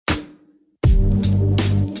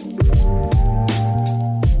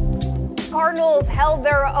Cardinals held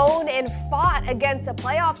their own and fought against a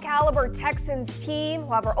playoff-caliber Texans team,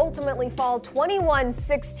 however, ultimately fall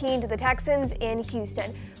 21-16 to the Texans in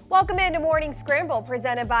Houston. Welcome into Morning Scramble,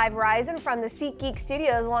 presented by Verizon from the SeatGeek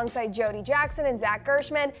studios alongside Jody Jackson and Zach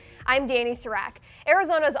Gershman. I'm Danny Sirac.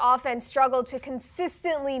 Arizona's offense struggled to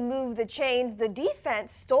consistently move the chains. The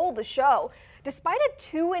defense stole the show. Despite a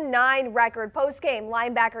 2-9 record postgame,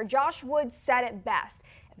 linebacker Josh Woods said it best.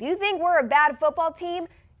 If you think we're a bad football team,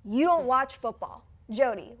 you don't watch football.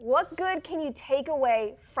 Jody, what good can you take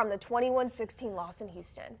away from the 21-16 loss in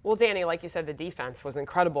Houston? Well, Danny, like you said, the defense was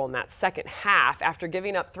incredible in that second half. After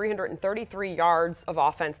giving up 333 yards of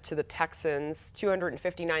offense to the Texans,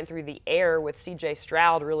 259 through the air with C.J.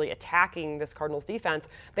 Stroud really attacking this Cardinals defense,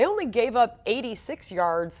 they only gave up 86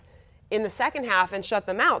 yards in the second half and shut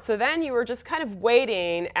them out. So then you were just kind of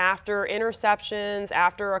waiting after interceptions,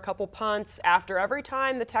 after a couple punts, after every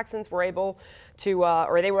time the Texans were able to,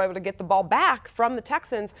 or they were able to get the ball back from the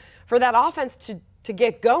Texans for that offense to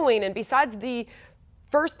get going. And besides the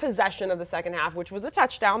first possession of the second half, which was a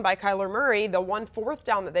touchdown by Kyler Murray, the 1 4th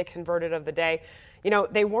down that they converted of the day,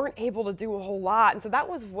 they weren't able to do a whole lot. And so that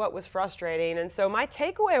was what was frustrating. And so my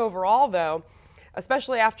takeaway overall, though,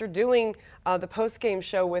 especially after doing the post-game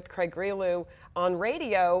show with Craig Grelu on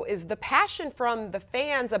radio, is the passion from the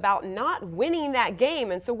fans about not winning that game.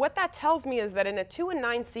 And so what that tells me is that in a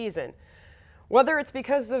 2-9 season, whether it's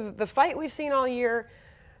because of the fight we've seen all year,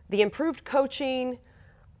 the improved coaching,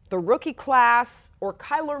 the rookie class, or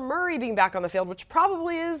Kyler Murray being back on the field, which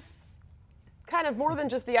probably is kind of more than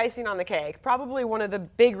just the icing on the cake, probably one of the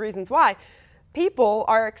big reasons why, people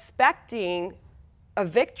are expecting a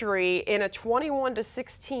victory in a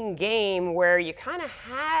 21-16 game where you kind of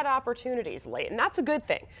had opportunities late, and that's a good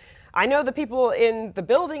thing. I know the people in the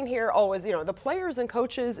building here always, the players and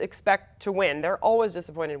coaches expect to win. They're always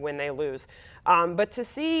disappointed when they lose. But to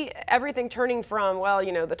see everything turning from,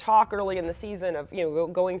 the talk early in the season of,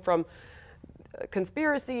 going from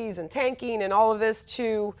conspiracies and tanking and all of this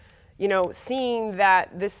to, seeing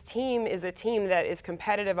that this team is a team that is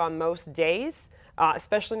competitive on most days,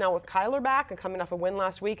 especially now with Kyler back and coming off a win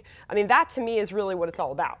last week. I mean, that to me is really what it's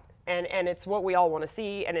all about. And it's what we all want to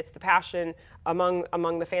see, and it's the passion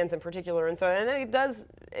among the fans in particular. And then it does,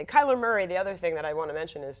 Kyler Murray, the other thing that I want to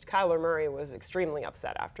mention is Kyler Murray was extremely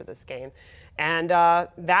upset after this game. And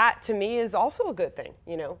that to me is also a good thing.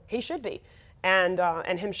 He should be. And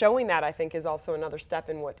him showing that, I think, is also another step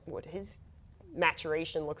in what his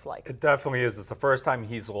maturation looks like. It definitely is. It's the first time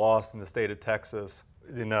he's lost in the state of Texas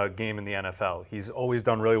in a game in the NFL. He's always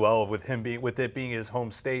done really well with it being his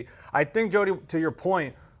home state. I think, Jody, to your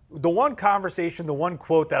point, the one conversation, the one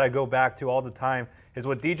quote that I go back to all the time is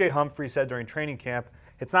what DJ Humphrey said during training camp.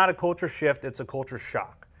 It's not a culture shift, it's a culture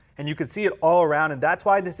shock. And you can see it all around, and that's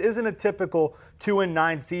why this isn't a typical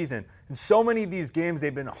 2-9 season. In so many of these games,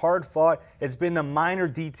 they've been hard fought. It's been the minor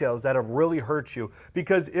details that have really hurt you.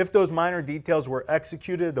 Because if those minor details were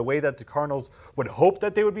executed the way that the Cardinals would hope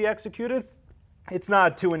that they would be executed, it's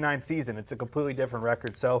not a 2-9 season. It's a completely different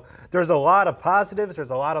record. So there's a lot of positives. There's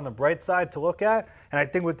a lot on the bright side to look at. And I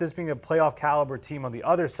think with this being a playoff caliber team on the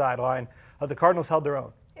other sideline, the Cardinals held their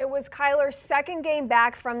own. It was Kyler's second game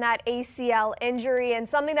back from that ACL injury, and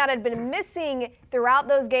something that had been missing throughout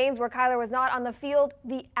those games where Kyler was not on the field,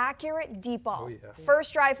 the accurate deep ball. Oh, yeah.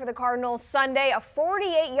 First drive for the Cardinals Sunday, a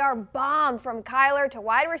 48-yard bomb from Kyler to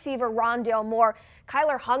wide receiver Rondale Moore.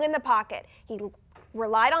 Kyler hung in the pocket. He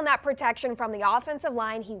relied on that protection from the offensive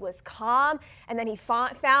line. He was calm, and then he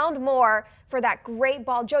found Moore for that great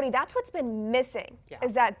ball. Jody, that's what's been missing,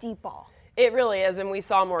 is that deep ball. It really is, and we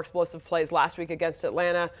saw more explosive plays last week against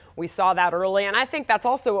Atlanta. We saw that early, and I think that's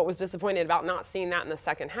also what was disappointing about not seeing that in the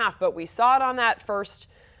second half. But we saw it on that first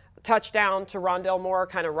touchdown to Rondale Moore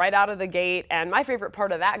kind of right out of the gate. And my favorite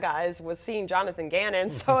part of that, guys, was seeing Jonathan Gannon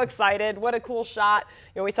so excited. What a cool shot.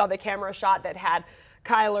 We saw the camera shot that had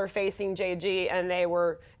Kyler facing JG,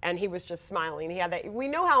 and he was just smiling. He had that. We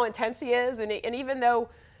know how intense he is, and even though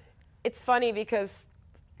it's funny because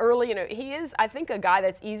early, he is, I think, a guy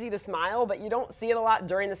that's easy to smile, but you don't see it a lot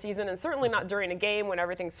during the season, and certainly not during a game when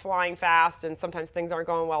everything's flying fast and sometimes things aren't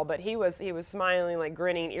going well. But he was smiling, like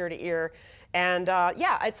grinning ear to ear. And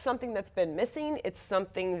it's something that's been missing. It's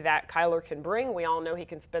something that Kyler can bring. We all know he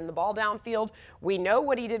can spin the ball downfield. We know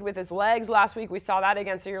what he did with his legs last week. We saw that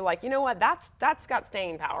again. So you're like, you know what? That's got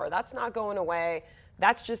staying power. That's not going away.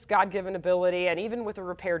 That's just God-given ability. And even with a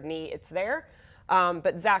repaired knee, it's there.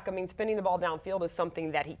 But Zach, spinning the ball downfield is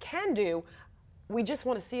something that he can do. we just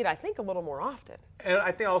want to see it, I think, a little more often. And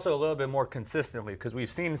I think also a little bit more consistently, because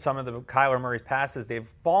we've seen some of the Kyler Murray's passes, they've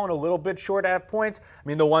fallen a little bit short at points. I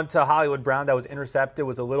mean, the one to Hollywood Brown that was intercepted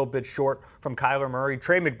was a little bit short from Kyler Murray.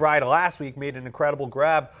 Trey McBride last week made an incredible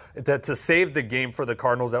grab to save the game for the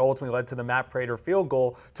Cardinals that ultimately led to the Matt Prater field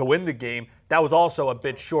goal to win the game. That was also a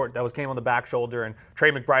bit short. That came on the back shoulder, and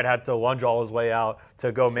Trey McBride had to lunge all his way out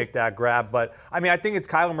to go make that grab. But, I mean, I think it's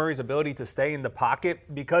Kyler Murray's ability to stay in the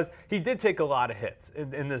pocket, because he did take a lot of hits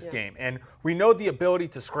in this game. And we know the ability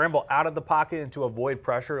to scramble out of the pocket and to avoid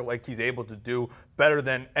pressure like he's able to do better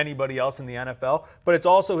than anybody else in the NFL. But it's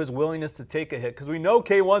also his willingness to take a hit, because we know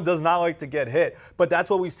K1 does not like to get hit. But that's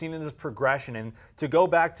what we've seen in this progression. And to go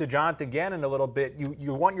back to Jonathan Gannon a little bit,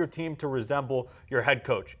 you want your team to resemble your head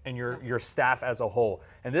coach and your staff as a whole.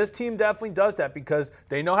 And this team definitely does that, because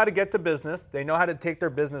they know how to get to business. They know how to take their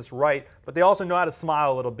business right, but they also know how to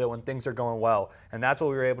smile a little bit when things are going well. And that's what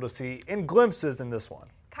we were able to see in glimpses in this one.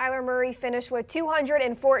 Kyler Murray finished with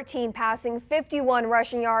 214 passing, 51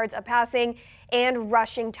 rushing yards, a passing and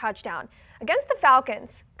rushing touchdown. Against the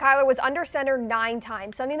Falcons, Kyler was under center 9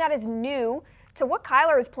 times, something that is new to what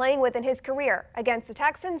Kyler is playing with in his career. Against the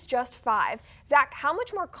Texans, just 5. Zach, how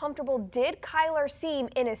much more comfortable did Kyler seem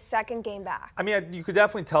in his second game back? I mean, you could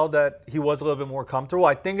definitely tell that he was a little bit more comfortable.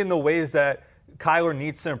 I think in the ways that Kyler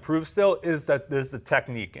needs to improve still is the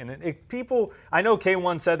technique. And I know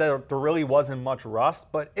K1 said that there really wasn't much rust,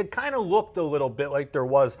 but it kind of looked a little bit like there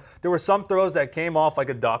was. There were some throws that came off like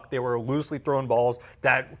a duck. They were loosely thrown balls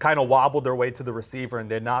that kind of wobbled their way to the receiver and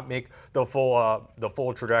did not make the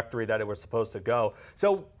full trajectory that it was supposed to go.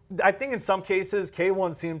 So I think in some cases,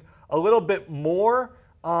 K1 seemed a little bit more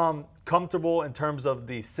comfortable in terms of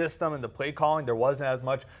the system and the play calling. There wasn't as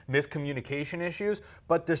much miscommunication issues,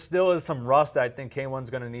 but there still is some rust that I think K1's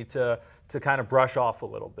going to need to kind of brush off a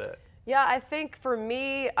little bit. Yeah, I think for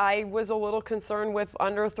me, I was a little concerned with the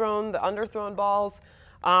underthrown balls.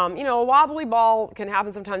 A wobbly ball can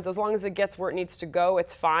happen sometimes. As long as it gets where it needs to go,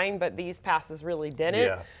 it's fine, but these passes really didn't.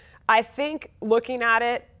 Yeah. I think looking at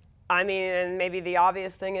it, I mean, and maybe the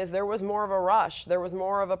obvious thing is there was more of a rush. There was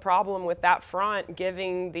more of a problem with that front,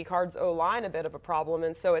 giving the Cards O-line a bit of a problem.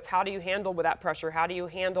 And so it's how do you handle with that pressure? How do you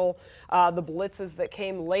handle the blitzes that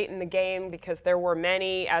came late in the game? Because there were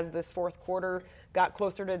many as this fourth quarter got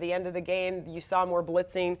closer to the end of the game. You saw more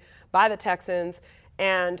blitzing by the Texans.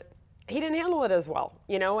 And he didn't handle it as well,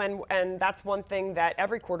 and that's one thing that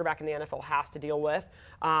every quarterback in the NFL has to deal with.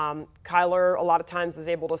 Kyler, a lot of times, is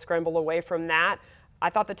able to scramble away from that. I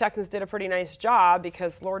thought the Texans did a pretty nice job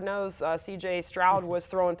because, Lord knows, CJ Stroud was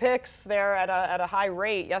throwing picks there at a high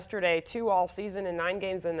rate yesterday, 2 all season in 9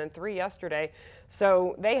 games and then 3 yesterday.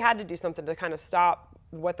 So they had to do something to kind of stop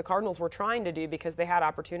what the Cardinals were trying to do because they had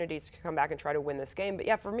opportunities to come back and try to win this game. But,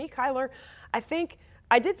 yeah, for me, Kyler, I think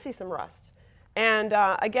I did see some rust. And,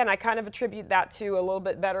 again, I kind of attribute that to a little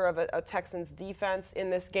bit better of a Texans defense in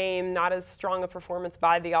this game, not as strong a performance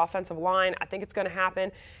by the offensive line. I think it's going to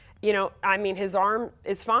happen. I mean, his arm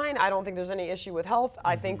is fine. I don't think there's any issue with health.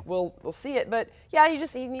 I think we'll see it. But, yeah,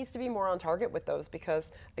 he needs to be more on target with those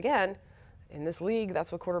because, again, in this league,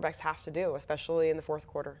 that's what quarterbacks have to do, especially in the fourth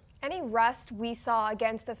quarter. Any rust we saw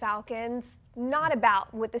against the Falcons, not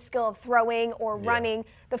about with the skill of throwing or running,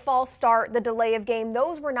 the false start, the delay of game,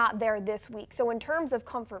 those were not there this week. So in terms of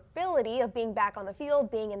comfortability of being back on the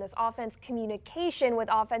field, being in this offense, communication with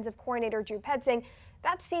offensive coordinator Drew Petzing,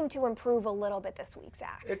 that seemed to improve a little bit this week,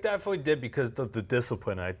 Zach. It definitely did because of the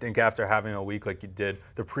discipline. I think after having a week like you did,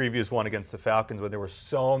 the previous one against the Falcons, where there were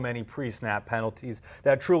so many pre-snap penalties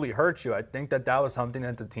that truly hurt you, I think that was something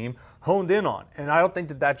that the team honed in on. And I don't think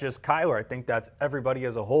that that's just Kyler. I think that's everybody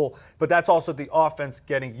as a whole. But that's also the offense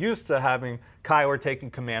getting used to having Kyler taking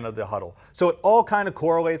command of the huddle. So it all kind of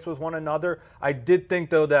correlates with one another. I did think,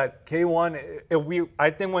 though, that K1, I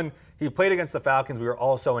think when he played against the Falcons, we were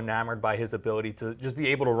also enamored by his ability to just be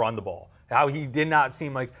able to run the ball. How he did not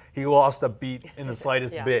seem like he lost a beat in the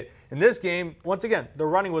slightest bit. In this game, once again, the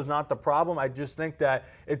running was not the problem. I just think that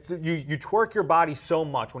you twerk your body so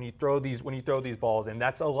much when you throw these balls, and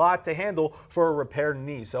that's a lot to handle for a repaired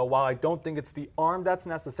knee. So while I don't think it's the arm that's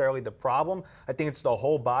necessarily the problem, I think it's the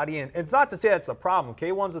whole body. And it's not to say that's the problem.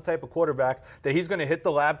 K1's the type of quarterback that he's going to hit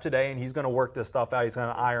the lab today and he's going to work this stuff out. He's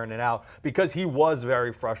going to iron it out because he was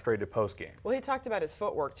very frustrated post-game. Well, he talked about his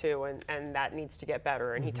footwork too, and that needs to get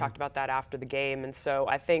better. And he talked about that after the game. And so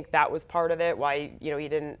I think that was part of it, why he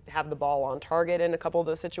didn't have the ball on target in a couple of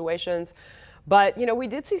those situations. But, we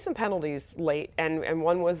did see some penalties late, and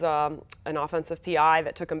one was an offensive PI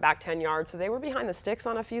that took him back 10 yards. So they were behind the sticks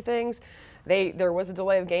on a few things. There was a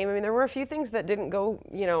delay of game. I mean, there were a few things that didn't go,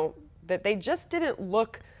 that they just didn't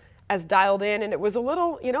look as dialed in, and it was a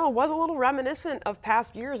little, it was a little reminiscent of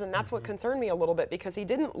past years, and that's what concerned me a little bit, because he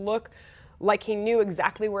didn't look like he knew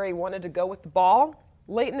exactly where he wanted to go with the ball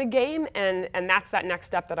late in the game, and that's that next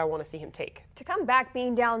step that I want to see him take. To come back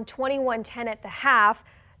being down 21-10 at the half,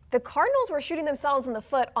 the Cardinals were shooting themselves in the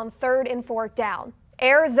foot on 3rd and 4th down.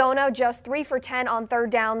 Arizona just 3 for 10 on 3rd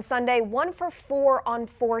down Sunday, 1 for 4 on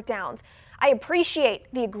 4th downs. I appreciate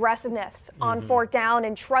the aggressiveness on 4th down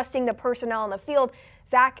and trusting the personnel on the field.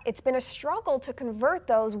 Zach, it's been a struggle to convert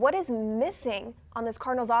those. What is missing on this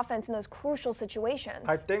Cardinals offense in those crucial situations?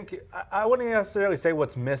 I think I wouldn't necessarily say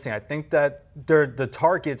what's missing. I think that the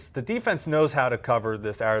targets, the defense knows how to cover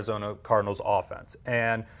this Arizona Cardinals offense.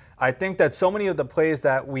 And I think that so many of the plays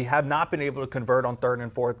that we have not been able to convert on 3rd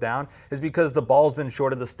and 4th down is because the ball's been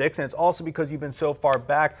short of the sticks, and it's also because you've been so far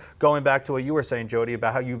back, going back to what you were saying, Jody,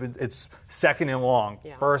 about how it's 2nd and long,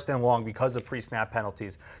 1st and long because of pre-snap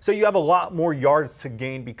penalties. So you have a lot more yards to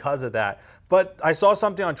gain because of that. But I saw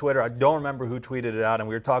something on Twitter, I don't remember who tweeted it out, and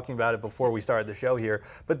we were talking about it before we started the show here,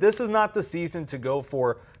 but this is not the season to go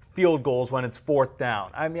for field goals when it's 4th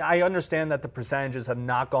down. I mean, I understand that the percentages have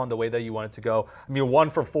not gone the way that you want it to go. I mean, 1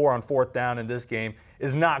 for 4 on 4th down in this game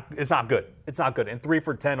is not good. It's not good. And 3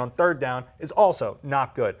 for 10 on 3rd down is also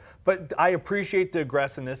not good. But I appreciate the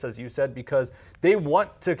aggressiveness, as you said, because they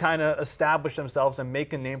want to kind of establish themselves and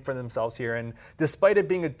make a name for themselves here. And despite it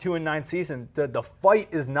being a 2-9 season, the fight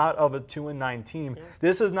is not of a 2-9 team. Yeah.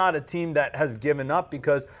 This is not a team that has given up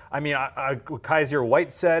because, I mean, Kaiser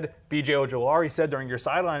White said, B.J. Ojolari said during your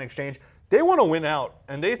sideline exchange, they want to win out,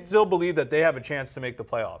 and they still believe that they have a chance to make the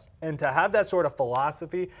playoffs. And to have that sort of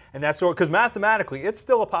philosophy and that sort, because mathematically, it's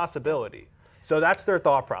still a possibility. So that's their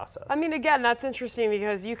thought process. I mean, again, that's interesting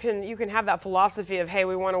because you can have that philosophy of, hey,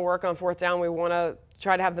 we want to work on 4th down, we want to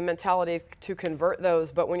try to have the mentality to convert those.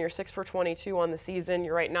 But when you're 6 for 22 on the season,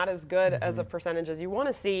 you're right, not as good as a percentage as you want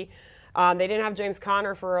to see. They didn't have James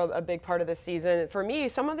Conner for a big part of the season. For me,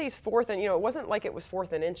 some of these 4th and, it wasn't like it was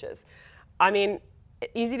 4th and inches. I mean,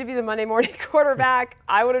 easy to be the Monday morning quarterback.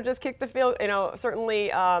 I would have just kicked the field,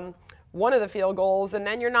 certainly one of the field goals, and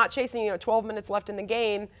then you're not chasing, 12 minutes left in the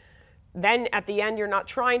game. Then at the end, you're not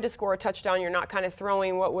trying to score a touchdown. You're not kind of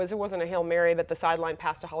throwing it wasn't a Hail Mary, but the sideline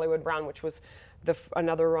pass to Hollywood Brown, which was the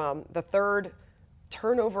 3rd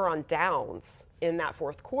turnover on downs in that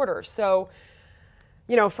 4th quarter. So,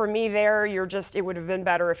 for me there, it would have been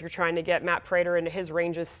better if you're trying to get Matt Prater into his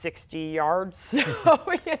range of 60 yards. So,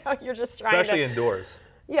 you're just trying especially indoors.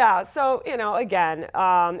 Yeah. So, again,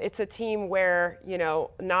 it's a team where,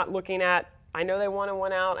 not looking at, I know they want to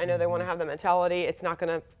win out. I know they want to have the mentality. It's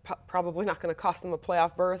probably not going to cost them a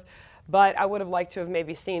playoff berth, but I would have liked to have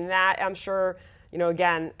maybe seen that. I'm sure,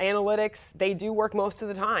 again, analytics, they do work most of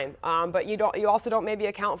the time, but you also don't maybe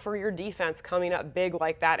account for your defense coming up big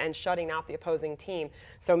like that and shutting out the opposing team.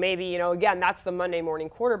 So maybe, again, that's the Monday morning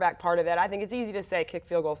quarterback part of it. I think it's easy to say kick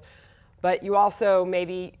field goals, but you also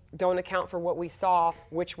maybe don't account for what we saw,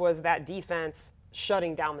 which was that defense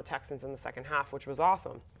shutting down the Texans in the second half, which was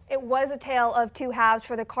awesome. It was a tale of two halves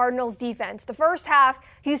for the Cardinals defense. The first half,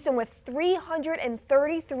 Houston with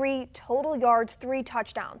 333 total yards, 3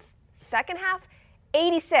 touchdowns. Second half,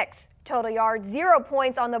 86 total yards, 0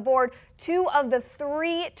 points on the board. 2 of the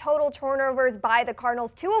 3 total turnovers by the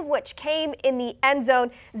Cardinals, 2 of which came in the end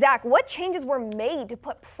zone. Zach, what changes were made to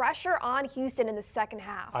put pressure on Houston in the second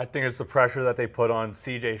half? I think it's the pressure that they put on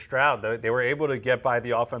C.J. Stroud. They were able to get by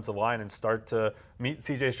the offensive line and start to meet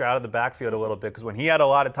C.J. Stroud in the backfield a little bit, because when he had a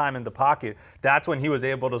lot of time in the pocket, that's when he was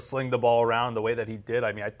able to sling the ball around the way that he did.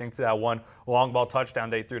 I mean, I think that one long ball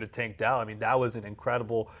touchdown they threw to Tank Dell, I mean, that was an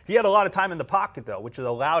incredible – he had a lot of time in the pocket, though, which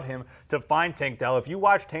allowed him to find Tank Dell. If you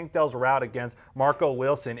watch Tank Dell's route against Marco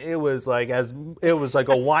Wilson, it was like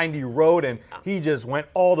a windy road, and he just went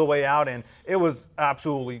all the way out, and it was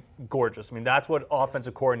absolutely gorgeous. I mean, that's what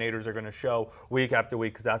offensive coordinators are going to show week after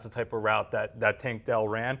week, because that's the type of route that Tank Dell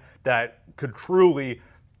ran that could truly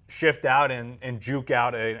shift out and juke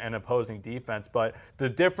out an opposing defense. But the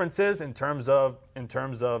differences in terms of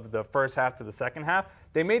the first half to the second half,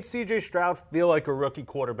 they made C.J. Stroud feel like a rookie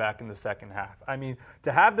quarterback in the second half. I mean,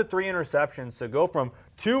 to have the 3 interceptions, to go from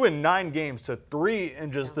 2 in 9 games to 3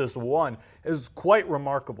 in just this one is quite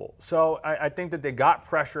remarkable. So I think that they got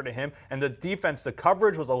pressure to him, and the defense, the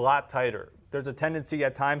coverage was a lot tighter. There's a tendency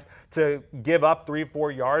at times to give up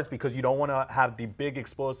 3-4 yards because you don't want to have the big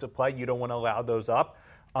explosive play. You don't want to allow those up.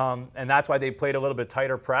 And that's why they played a little bit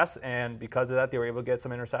tighter press, and because of that, they were able to get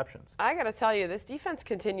some interceptions. I got to tell you, this defense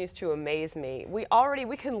continues to amaze me. We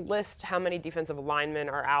can list how many defensive linemen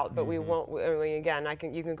are out, but we won't. I mean, again,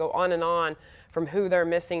 you can go on and on from who they're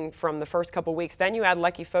missing from the first couple weeks. Then you add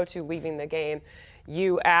Lecky Fotu leaving the game.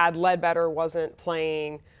 You add Ledbetter wasn't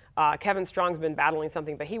playing. Kevin Strong's been battling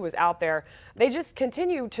something, but he was out there. They just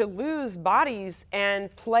continue to lose bodies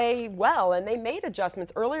and play well, and they made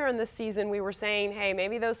adjustments. Earlier in this season, we were saying, hey,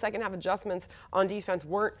 maybe those second half adjustments on defense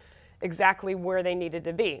weren't exactly where they needed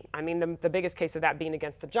to be. I mean, the biggest case of that being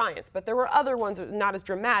against the Giants, but there were other ones not as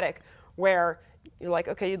dramatic where you're like,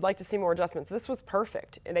 okay, you'd like to see more adjustments. This was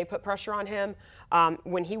perfect, and they put pressure on him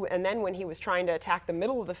when he was trying to attack the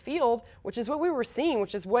middle of the field, which is what we were seeing,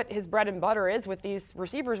 which is what his bread and butter is with these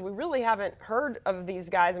receivers. We really haven't heard of these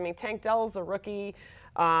guys. I mean, Tank Dell's a rookie.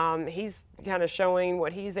 He's kind of showing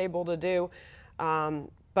what he's able to do,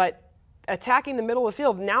 but attacking the middle of the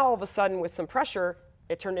field now, all of a sudden, with some pressure,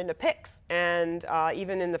 it turned into picks, and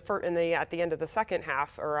even at the end of the second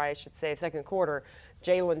half, or I should say second quarter,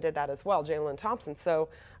 Jalen did that as well, Jalen Thompson. So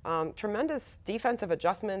tremendous defensive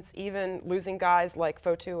adjustments, even losing guys like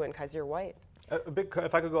Fotu and Kaiser White.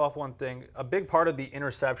 If I could go off one thing, a big part of the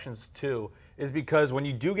interceptions too is because when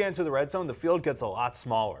you do get into the red zone, the field gets a lot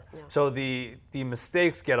smaller. Yeah. So the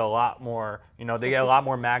mistakes get a lot more, they get a lot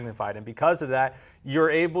more magnified, and because of that,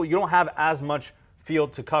 you don't have as much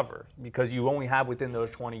field to cover because you only have within those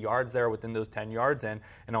 20 yards there, within those 10 yards, and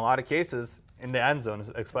in a lot of cases, in the end zone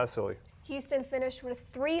especially. Houston finished with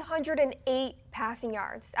 308 passing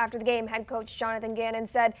yards. After the game, head coach Jonathan Gannon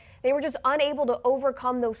said they were just unable to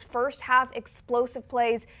overcome those first half explosive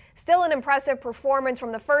plays. Still an impressive performance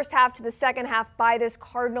from the first half to the second half by this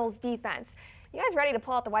Cardinals defense. You guys ready to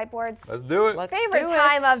pull out the whiteboards? Let's do it. Favorite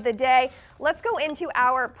time of the day. Let's go into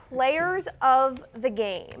our players of the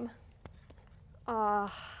game.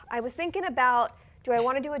 I was thinking about, do I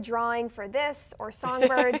want to do a drawing for this or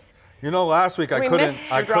Songbirds? Last week I couldn't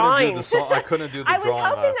do the song. I couldn't do the drawing. I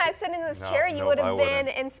was hoping that sitting in this chair you would have been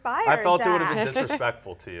inspired. I felt it would have been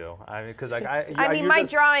disrespectful to you. I mean, because my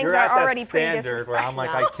drawings are already pretty disrespectful. Where I'm like,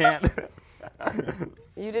 I can't.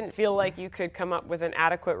 You didn't feel like you could come up with an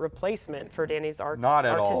adequate replacement for Danny's Not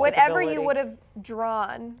at all. Whatever you would have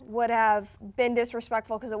drawn would have been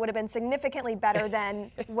disrespectful because it would have been significantly better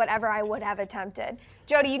than whatever I would have attempted.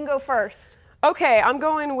 Jody, you can go first. Okay, I'm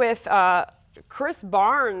going with Chris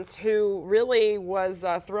Barnes, who really was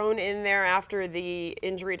thrown in there after the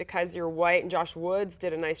injury to Kaiser White, and Josh Woods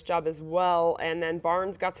did a nice job as well. And then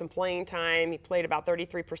Barnes got some playing time. He played about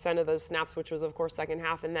 33% of those snaps, which was, of course, second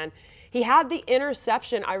half. And then he had the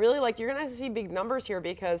interception. I really like, you're going to see big numbers here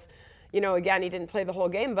because, again, he didn't play the whole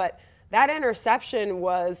game, but that interception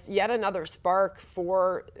was yet another spark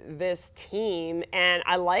for this team. And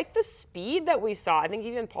I like the speed that we saw. I think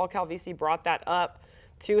even Paul Calvisi brought that up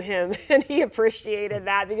to him, and he appreciated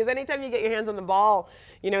that because anytime you get your hands on the ball,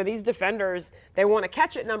 these defenders, they want to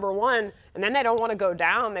catch it, number one, and then they don't want to go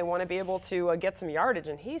down. They want to be able to get some yardage,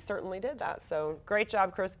 and he certainly did that. So great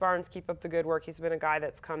job, Chris Barnes. Keep up the good work. He's been a guy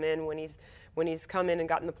that's come in when he's come in and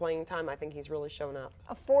gotten the playing time. I think he's really shown up.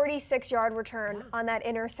 A 46-yard return on that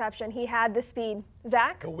interception. He had the speed.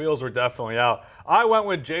 Zach? The wheels were definitely out. I went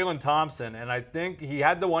with Jalen Thompson, and I think he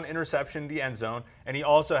had the one interception in the end zone, and he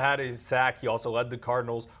also had a sack. He also led the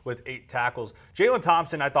Cardinals with 8 tackles. Jalen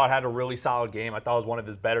Thompson, I thought, had a really solid game. I thought it was one of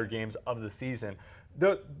his better games of the season.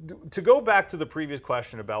 To go back to the previous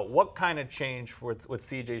question about what kind of change with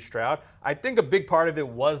C.J. Stroud, I think a big part of it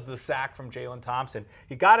was the sack from Jalen Thompson.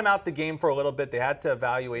 He got him out the game for a little bit. They had to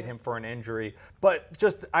evaluate him for an injury. But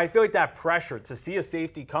just I feel like that pressure to see a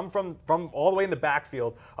safety come from all the way in the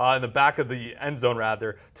backfield, in the back of the end zone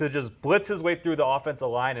rather, to just blitz his way through the offensive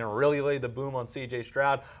line and really lay the boom on C.J.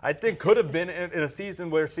 Stroud, I think could have been in a season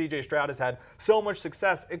where C.J. Stroud has had so much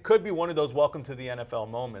success. It could be one of those welcome to the NFL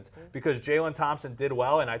moments because Jalen Thompson did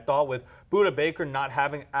well, and I thought with Budda Baker not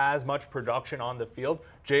having as much production on the field,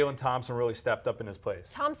 Jalen Thompson really stepped up in his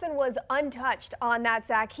place. Thompson was untouched on that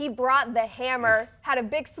sack. He brought the hammer, had a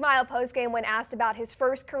big smile postgame when asked about his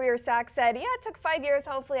first career sack, said, yeah, it took 5 years.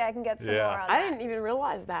 Hopefully I can get some more on that. I didn't even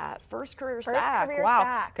realize that. First career sack.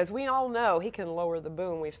 Wow. Because we all know he can lower the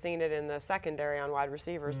boom. We've seen it in the secondary on wide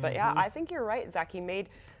receivers. But, yeah, I think you're right, Zach. He made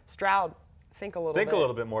Stroud think a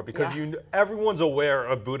little bit more because everyone's aware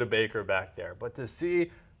of Budda Baker back there. But to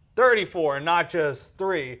see 34 and not just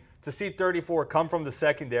 3, to see 34 come from the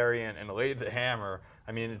secondary and lay the hammer,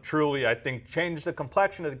 I mean, it truly, I think, changed the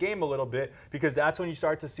complexion of the game a little bit because that's when you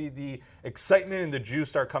start to see the excitement and the juice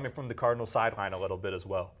start coming from the Cardinal sideline a little bit as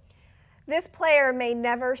well. This player may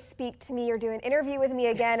never speak to me or do an interview with me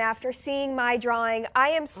again after seeing my drawing. I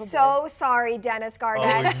am so sorry, Dennis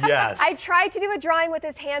Garnett. Oh, yes. I tried to do a drawing with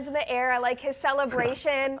his hands in the air. I like his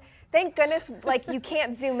celebration. Thank goodness, like, you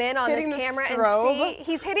can't zoom in on this camera and see.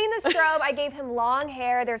 He's hitting the strobe. I gave him long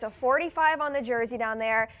hair. There's a 45 on the jersey down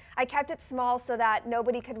there. I kept it small so that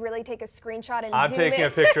nobody could really take a screenshot and zoom in. I'm taking a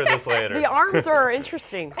picture of this later. The arms are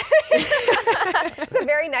interesting. It's a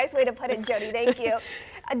very nice way to put it, Jody. Thank you.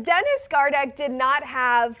 Dennis Gardeck did not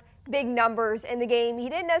have big numbers in the game. He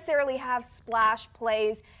didn't necessarily have splash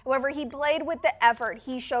plays. However, he played with the effort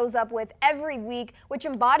he shows up with every week, which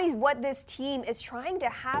embodies what this team is trying to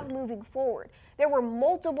have moving forward. There were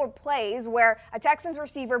multiple plays where a Texans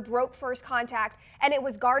receiver broke first contact, and it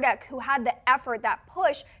was Gardeck who had the effort, that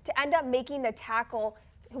push, to end up making the tackle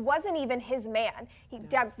who wasn't even his man.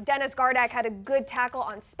 Dennis Gardeck had a good tackle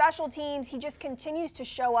on special teams. He just continues to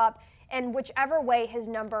show up in whichever way his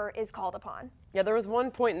number is called upon. Yeah, there was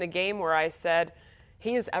one point in the game where I said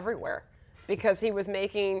he is everywhere because he was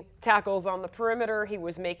making tackles on the perimeter, he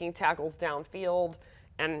was making tackles downfield,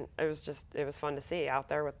 and it was fun to see out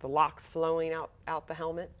there with the locks flowing out the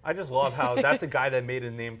helmet. I just love how that's a guy that made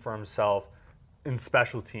a name for himself in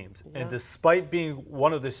special teams. Yeah. And despite being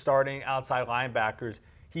one of the starting outside linebackers,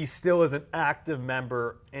 he still is an active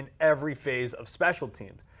member in every phase of special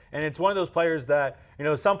teams. And it's one of those players that,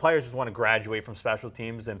 some players just want to graduate from special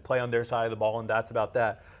teams and play on their side of the ball, and that's about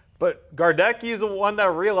that. But Gardeck is the one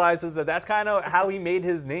that realizes that that's kind of how he made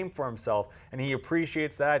his name for himself, and he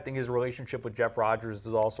appreciates that. I think his relationship with Jeff Rodgers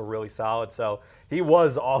is also really solid, so he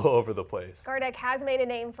was all over the place. Gardeck has made a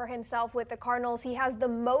name for himself with the Cardinals. He has the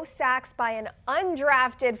most sacks by an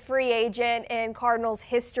undrafted free agent in Cardinals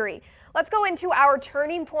history. Let's go into our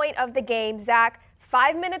turning point of the game, Zach.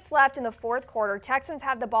 5 minutes left in the fourth quarter. Texans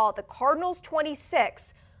have the ball at the Cardinals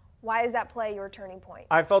 26. Why is that play your turning point?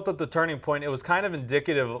 I felt that the turning point, it was kind of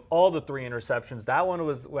indicative of all the three interceptions. That one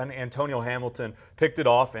was when Antonio Hamilton picked it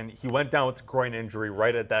off, and he went down with a groin injury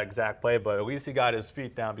right at that exact play, but at least he got his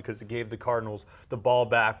feet down because it gave the Cardinals the ball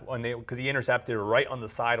back because he intercepted it right on the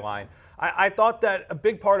sideline. I thought that a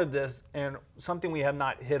big part of this, and something we have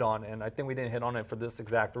not hit on, and I think we didn't hit on it for this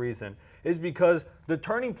exact reason, is because the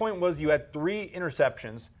turning point was you had 3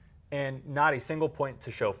 interceptions and not a single point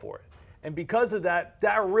to show for it. And because of that,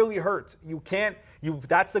 that really hurts.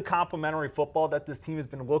 That's the complementary football that this team has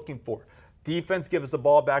been looking for. Defense gives the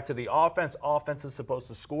ball back to the offense. Offense is supposed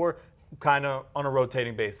to score kind of on a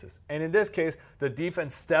rotating basis. And in this case, the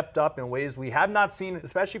defense stepped up in ways we have not seen,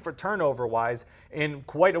 especially for turnover-wise, in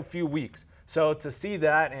quite a few weeks. So to see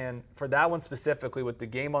that, and for that one specifically with the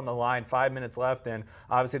game on the line, 5 minutes left, and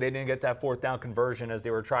obviously they didn't get that fourth down conversion as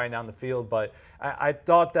they were trying down the field, but I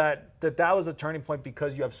thought that was a turning point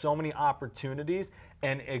because you have so many opportunities,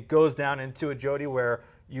 and it goes down into it, Jody, where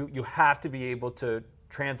you have to be able to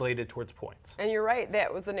translate it towards points. And you're right,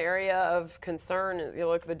 that was an area of concern. You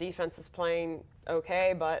look, the defense is playing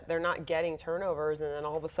okay, but they're not getting turnovers, and then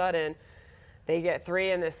all of a sudden they get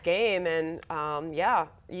 3 in this game, and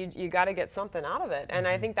you got to get something out of it. And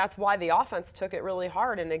I think that's why the offense took it really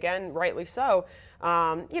hard, and again, rightly so.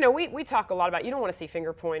 We talk a lot about, you don't want to see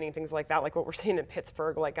finger pointing, things like that, like what we're seeing in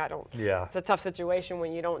Pittsburgh. It's a tough situation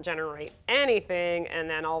when you don't generate anything, and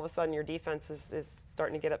then all of a sudden your defense is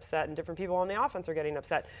starting to get upset, and different people on the offense are getting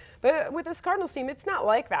upset. But with this Cardinals team, it's not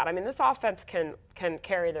like that. I mean, this offense can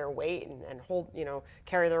carry their weight and hold,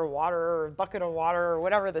 carry their water or bucket of water or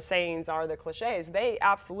whatever the sayings are, the cliches. They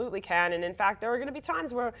absolutely can, and in fact, there are going to be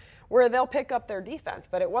times where they'll pick up their defense,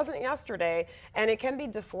 but it wasn't yesterday, and it can be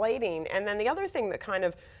deflating. And then the other thing that kind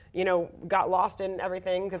of, got lost in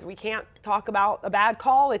everything, because we can't talk about a bad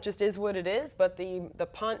call, it just is what it is, but the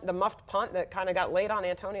muffed punt that kind of got laid on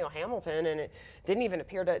Antonio Hamilton, and it didn't even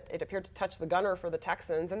appeared to touch the gunner for the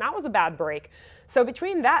Texans, and that was a bad break. So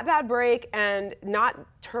between that bad break and not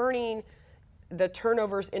turning the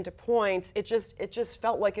turnovers into points, it just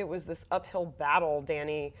felt like it was this uphill battle,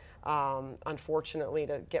 Danny, unfortunately,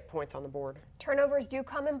 to get points on the board. Turnovers do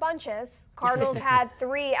come in bunches. Cardinals had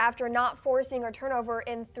 3 after not forcing a turnover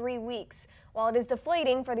in 3 weeks. While it is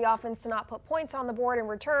deflating for the offense to not put points on the board in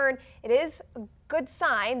return, it is a good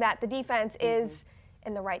sign that the defense is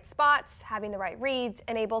in the right spots, having the right reads,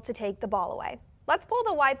 and able to take the ball away. Let's pull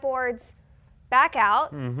the whiteboards back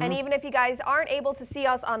out, and even if you guys aren't able to see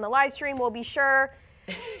us on the live stream, we'll be sure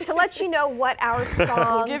to let you know what our songs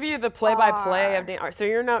We'll give you the play-by-play of the so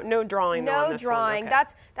you're no drawing. No drawing. Okay.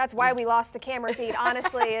 That's why we lost the camera feed.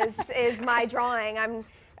 Honestly, is my drawing.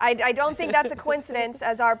 I don't think that's a coincidence,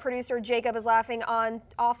 as our producer Jacob is laughing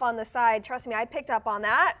off on the side. Trust me, I picked up on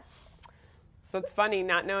that. So it's funny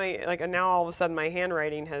not knowing, like, now all of a sudden my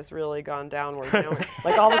handwriting has really gone downward.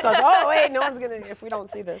 Like all of a sudden, oh wait, no one's gonna, if we don't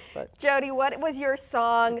see this. But Jody, what was your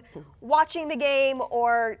song watching the game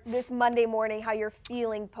or this Monday morning, how you're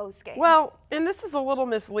feeling post-game? Well, and this is a little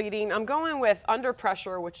misleading. I'm going with Under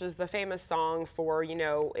Pressure, which is the famous song for,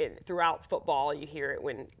 throughout football, you hear it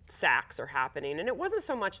when sacks are happening. And it wasn't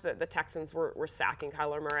so much that the Texans were sacking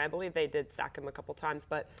Kyler Murray. I believe they did sack him a couple times,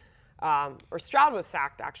 but or Stroud was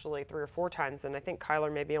sacked actually 3 or 4 times, and I think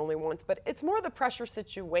Kyler maybe only once. But it's more the pressure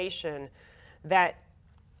situation that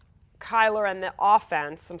Kyler and the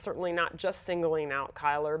offense, I'm certainly not just singling out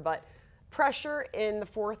Kyler, but pressure in the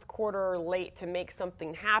fourth quarter late to make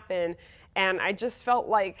something happen. And I just felt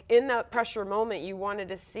like in that pressure moment, you wanted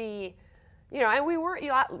to see, and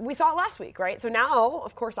we saw it last week, right? So now,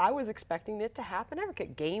 of course, I was expecting it to happen.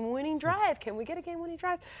 Game-winning drive. Can we get a game-winning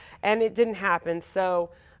drive? And it didn't happen. So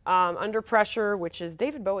Under Pressure, which is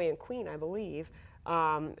David Bowie and Queen, I believe,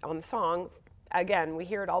 on the song. Again, we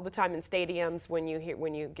hear it all the time in stadiums when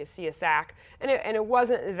you see a sack. And it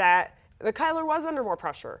wasn't that the Kyler was under more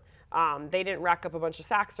pressure. They didn't rack up a bunch of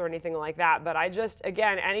sacks or anything like that. But I just,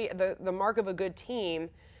 again, the mark of a good team.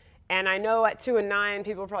 And I know at 2-9,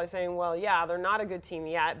 people are probably saying, well, yeah, they're not a good team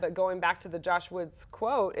yet. But going back to the Josh Woods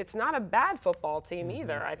quote, it's not a bad football team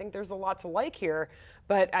either. I think there's a lot to like here.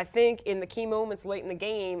 But I think in the key moments late in the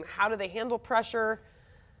game, how do they handle pressure?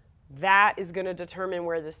 That is going to determine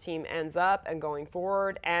where this team ends up and going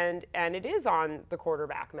forward. And it is on the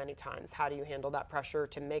quarterback many times. How do you handle that pressure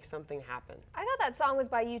to make something happen? I thought that song was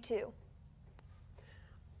by U2.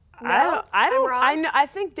 No, I'm wrong? I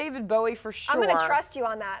think David Bowie for sure. I'm going to trust you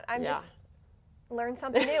on that. Just learn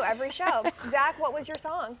something new every show. Zach, what was your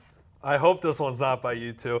song? I hope this one's not by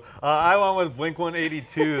you two. I went with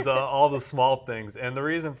Blink-182's All the Small Things. And the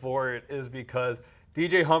reason for it is because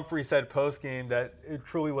DJ Humphrey said post-game that it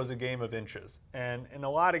truly was a game of inches. And in a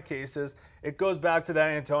lot of cases, it goes back to that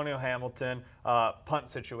Antonio Hamilton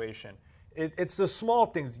punt situation. It's the small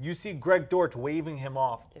things. You see Greg Dortch waving him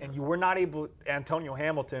off, and you were not able, Antonio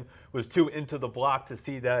Hamilton was too into the block to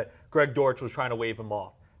see that Greg Dortch was trying to wave him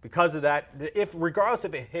off. Because of that, regardless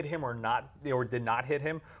if it hit him or not, or did not hit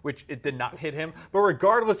him, which it did not hit him, but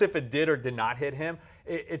regardless if it did or did not hit him,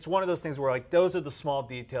 it's one of those things where, like, those are the small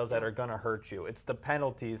details that are going to hurt you. It's the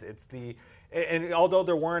penalties. And although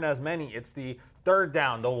there weren't as many, it's the third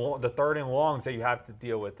down, the third and longs that you have to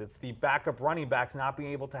deal with. It's the backup running backs not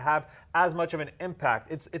being able to have as much of an impact.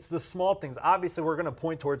 It's the small things. Obviously, we're going to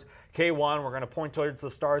point towards K1. We're going to point towards the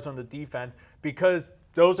stars on the defense because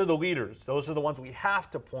those are the leaders. Those are the ones we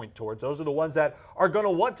have to point towards. Those are the ones that are going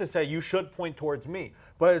to want to say, you should point towards me.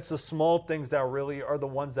 But it's the small things that really are the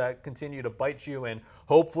ones that continue to bite you. And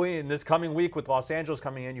hopefully in this coming week with Los Angeles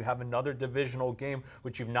coming in, you have another divisional game,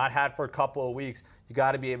 which you've not had for a couple of weeks. You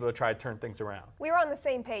got to be able to try to turn things around. We were on the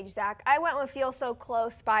same page, Zach. I went with Feel So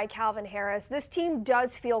Close by Calvin Harris. This team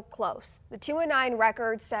does feel close. The 2-9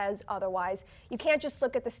 record says otherwise. You can't just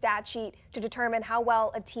look at the stat sheet to determine how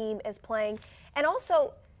well a team is playing. And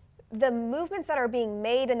also, the movements that are being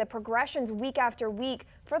made and the progressions week after week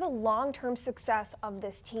for the long-term success of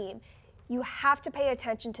this team. You have to pay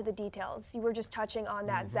attention to the details. You were just touching on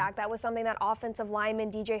that, Zach. That was something that offensive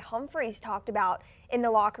lineman DJ Humphries talked about in the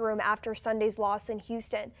locker room after Sunday's loss in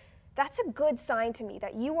Houston. That's a good sign to me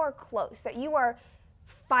that you are close, that you are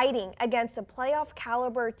fighting against a playoff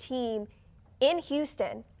caliber team in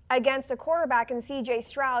Houston against a quarterback in C.J.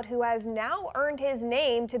 Stroud, who has now earned his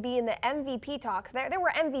name to be in the MVP talks. There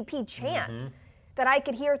were MVP chants that I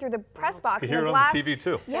could hear through the press box. You could hear it on the TV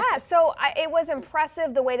too. Yeah, so it was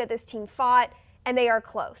impressive the way that this team fought, and they are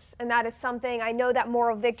close. And that is something, I know that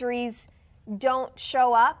moral victories don't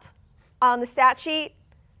show up on the stat sheet.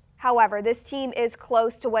 However, this team is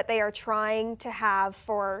close to what they are trying to have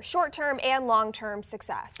for short-term and long-term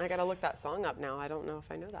success. I got to look that song up now. I don't know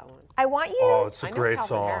if I know that one. I want you. Oh, it's a great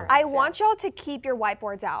song. Harris, I want y'all to keep your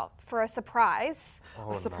whiteboards out for a surprise.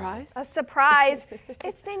 A surprise? A surprise.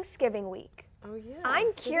 It's Thanksgiving week. Oh, yeah.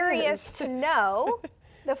 I'm curious to know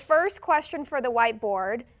the first question for the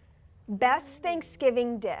whiteboard, best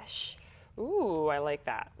Thanksgiving dish. Ooh, I like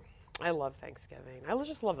that. I love Thanksgiving. I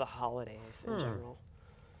just love the holidays in general.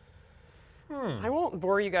 I won't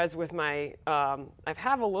bore you guys with my, I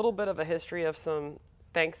have a little bit of a history of some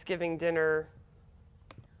Thanksgiving dinner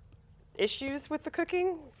issues with the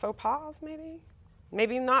cooking, faux pas maybe.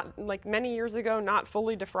 Maybe not, like many years ago, not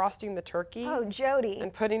fully defrosting the turkey. Oh, Jody.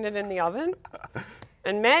 And putting it in the oven.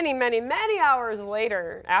 And many, many, many hours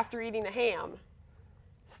later, after eating a ham,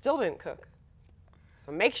 still didn't cook.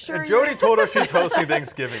 So make sure. And Jody told us she's hosting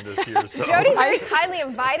Thanksgiving this year. So. Jody very kindly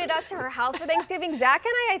invited us to her house for Thanksgiving. Zach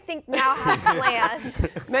and I think, now have plans.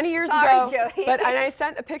 Many years Sorry, ago. Jody. And I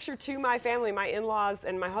sent a picture to my family, my in-laws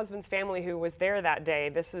and my husband's family who was there that day.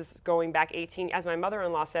 This is going back 18, as my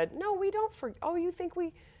mother-in-law said, no, we don't forget. Oh, you think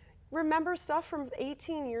we remember stuff from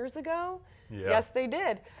 18 years ago? Yeah. Yes, they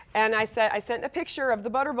did. And I sent a picture of the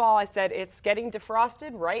butterball. I said, it's getting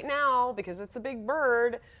defrosted right now because it's a big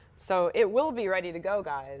bird. So it will be ready to go,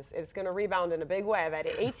 guys. It's going to rebound in a big way. I've had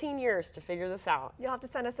 18 years to figure this out. You'll have to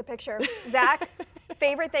send us a picture. Zach,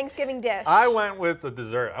 favorite Thanksgiving dish? I went with the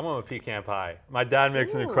dessert. I went with pecan pie. My dad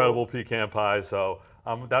makes an incredible pecan pie, so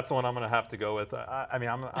that's the one I'm going to have to go with. I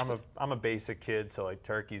mean, I'm a basic kid, so like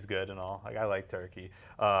turkey's good and all. Like I like turkey.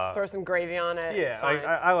 Throw some gravy on it. Yeah,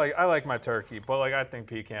 I like my turkey, but like I think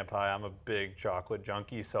pecan pie. I'm a big chocolate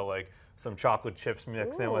junkie, so like some chocolate chips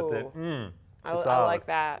mixed in with it. I like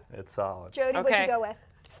that. It's solid. Jody, what'd you go with?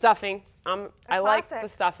 Stuffing. I like the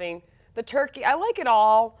stuffing. The turkey, I like it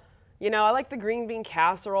all. You know, I like the green bean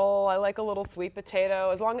casserole. I like a little sweet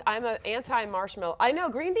potato. As long I'm an anti-marshmallow. I know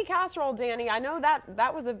green bean casserole, Danny. I know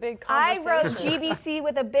that was a big conversation. I wrote GBC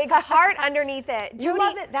with a big heart underneath it. You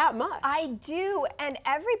love it that much. I do, and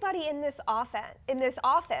everybody in this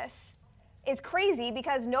office is crazy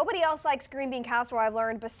because nobody else likes green bean casserole, I've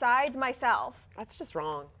learned, besides myself. That's just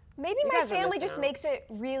wrong. Maybe my family just makes it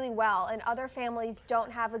really well, and other families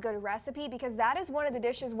don't have a good recipe, because that is one of the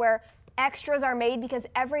dishes where extras are made because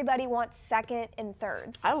everybody wants second and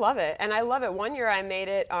thirds. I love it, and I love it. One year I made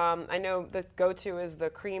it, I know the go-to is the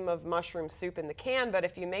cream of mushroom soup in the can, but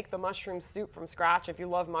if you make the mushroom soup from scratch, if you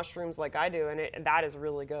love mushrooms like I do, and that is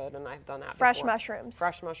really good, and I've done that Fresh before. mushrooms.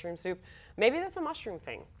 Fresh mushroom soup. Maybe that's a mushroom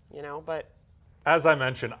thing, you know, but... As I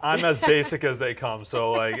mentioned, I'm as basic as they come.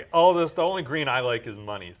 So like all this, the only green I like is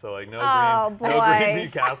money. So like no green bean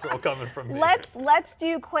casserole coming from me. Let's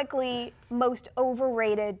do quickly most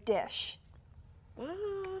overrated dish.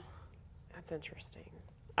 That's interesting.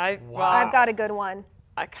 I've got a good one.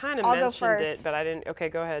 I kind of mentioned it, but I didn't. Okay,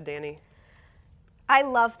 go ahead, Danny. I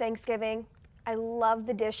love Thanksgiving. I love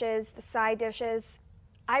the dishes, the side dishes.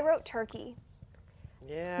 I wrote turkey.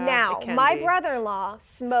 Yeah, now, my brother-in-law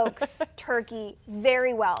smokes turkey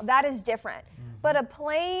very well. That is different. But a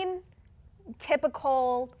plain,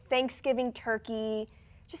 typical Thanksgiving turkey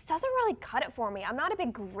just doesn't really cut it for me. I'm not a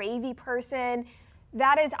big gravy person.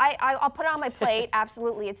 That is, I'll put it on my plate.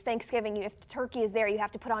 Absolutely, it's Thanksgiving. If turkey is there, you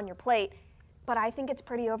have to put it on your plate. But I think it's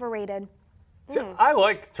pretty overrated. See, I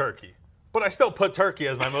like turkey, but I still put turkey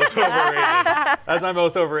as my most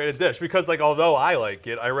overrated dish, because like although I like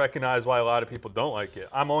it, I recognize why a lot of people don't like it.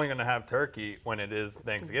 I'm only going to have turkey when it is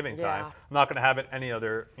Thanksgiving time. I'm not going to have it any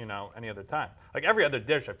other time. Like every other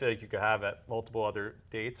dish, I feel like you could have at multiple other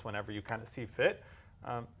dates whenever you kind of see fit.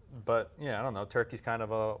 But yeah, I don't know. Turkey's kind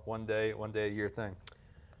of a one day a year thing.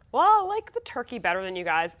 Well, I like the turkey better than you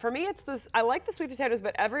guys. For me, it's this. I like the sweet potatoes,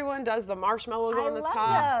 but everyone does the marshmallows on the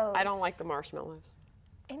top. Those. I don't like the marshmallows.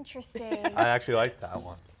 Interesting. I actually like that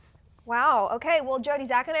one. Wow. Okay. Well, Jody,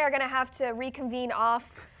 Zach and I are going to have to reconvene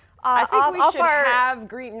off. I think we should have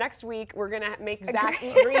green next week. We're gonna make Zach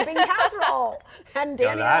eat green bean casserole, and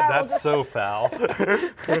Danny. That's so foul.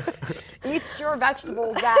 Eat your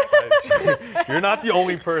vegetables, Zach. You're not the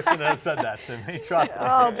only person that has said that to me. Trust me.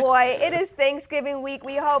 Oh boy, it is Thanksgiving week.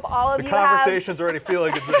 We hope all of the conversations already feel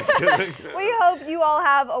like it's Thanksgiving. We hope you all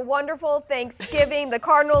have a wonderful Thanksgiving. The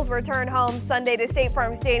Cardinals return home Sunday to State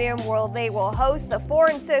Farm Stadium, where they will host the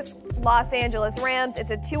 4-6 Los Angeles Rams.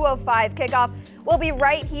 It's a 2:05 kickoff. We'll be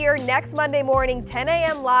right here next Monday morning, 10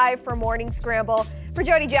 a.m. live for Morning Scramble. For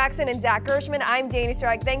Jody Jackson and Zach Gershman, I'm Danny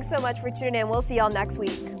Strike. Thanks so much for tuning in. We'll see y'all next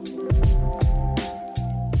week.